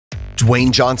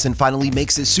Dwayne Johnson finally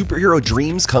makes his superhero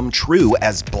dreams come true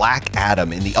as Black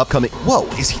Adam in the upcoming— Whoa,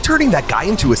 is he turning that guy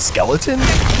into a skeleton?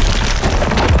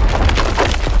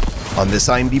 On this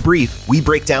IMDb Brief, we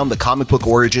break down the comic book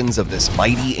origins of this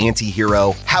mighty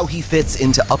anti-hero, how he fits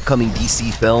into upcoming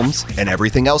DC films, and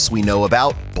everything else we know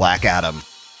about Black Adam.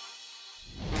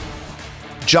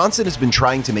 Johnson has been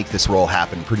trying to make this role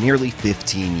happen for nearly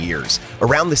 15 years,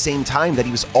 around the same time that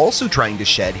he was also trying to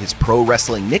shed his pro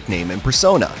wrestling nickname and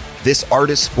persona. This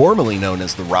artist, formerly known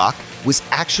as The Rock, was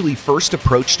actually first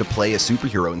approached to play a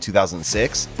superhero in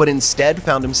 2006, but instead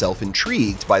found himself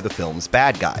intrigued by the film's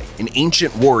bad guy, an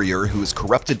ancient warrior who is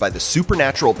corrupted by the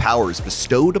supernatural powers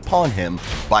bestowed upon him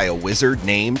by a wizard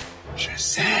named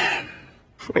Shazam.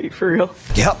 Wait, for real?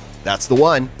 Yep, that's the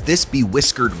one. This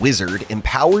bewhiskered wizard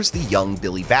empowers the young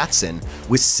Billy Batson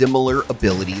with similar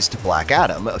abilities to Black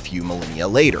Adam a few millennia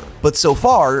later. But so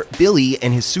far, Billy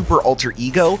and his super alter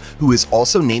ego, who is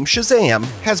also named Shazam,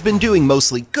 has been doing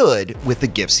mostly good with the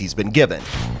gifts he's been given.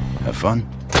 Have fun.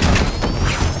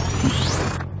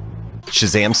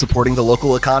 Shazam supporting the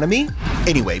local economy?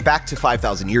 Anyway, back to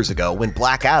 5,000 years ago when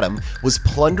Black Adam was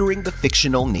plundering the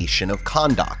fictional nation of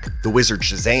Kahndaq. The wizard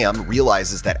Shazam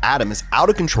realizes that Adam is out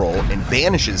of control and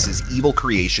banishes his evil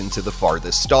creation to the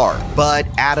farthest star. But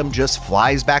Adam just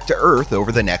flies back to Earth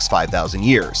over the next 5,000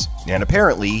 years. And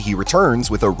apparently, he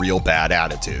returns with a real bad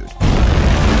attitude.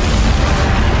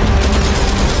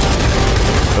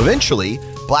 Eventually,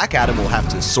 Black Adam will have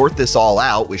to sort this all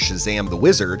out with Shazam the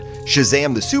Wizard,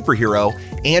 Shazam the Superhero,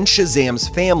 and Shazam's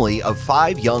family of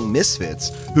 5 young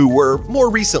misfits who were more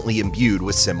recently imbued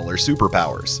with similar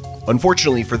superpowers.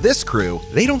 Unfortunately for this crew,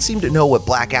 they don't seem to know what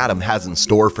Black Adam has in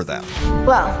store for them.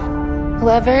 Well,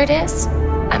 whoever it is,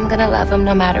 I'm gonna love them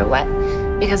no matter what,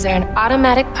 because they're an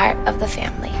automatic part of the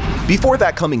family. Before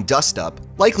that coming dust-up,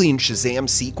 likely in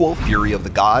Shazam's sequel, Fury of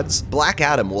the Gods, Black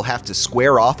Adam will have to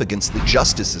square off against the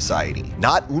Justice Society.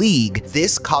 Not League,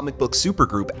 this comic book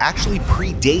supergroup actually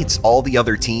predates all the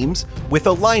other teams, with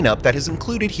a lineup that has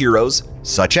included heroes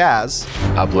such as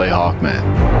I play Hawkman.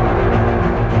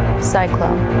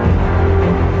 Cyclone.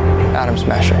 Atom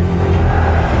Smasher.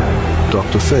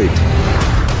 Dr. Fate.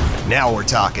 Now we're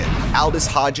talking. Aldous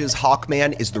Hodge's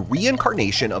Hawkman is the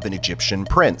reincarnation of an Egyptian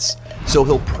prince, so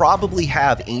he'll probably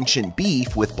have ancient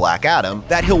beef with Black Adam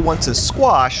that he'll want to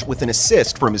squash with an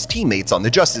assist from his teammates on the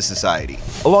Justice Society.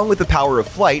 Along with the power of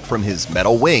flight from his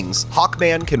metal wings,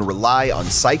 Hawkman can rely on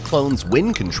Cyclone's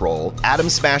wind control, Atom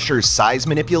Smasher's size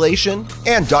manipulation,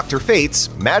 and Dr. Fate's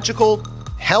magical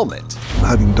helmet.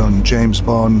 Having done James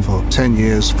Bond for 10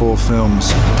 years, 4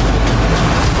 films,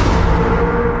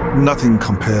 nothing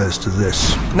compares to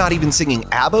this. Not even singing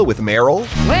ABBA with Meryl.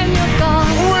 When you're gone,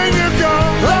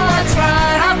 that's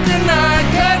right, how can I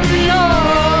get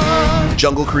beyond?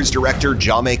 Jungle Cruise director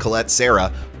Jaume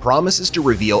Collet-Serra promises to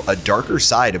reveal a darker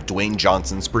side of Dwayne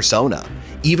Johnson's persona,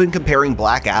 even comparing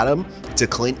Black Adam to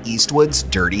Clint Eastwood's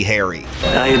Dirty Harry.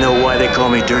 Now you know why they call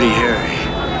me Dirty Harry.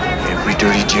 Every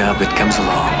dirty job that comes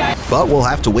along. But we'll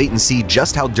have to wait and see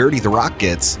just how dirty The Rock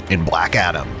gets in Black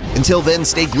Adam. Until then,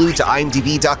 stay glued to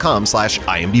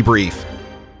imdb.com/imdbrief.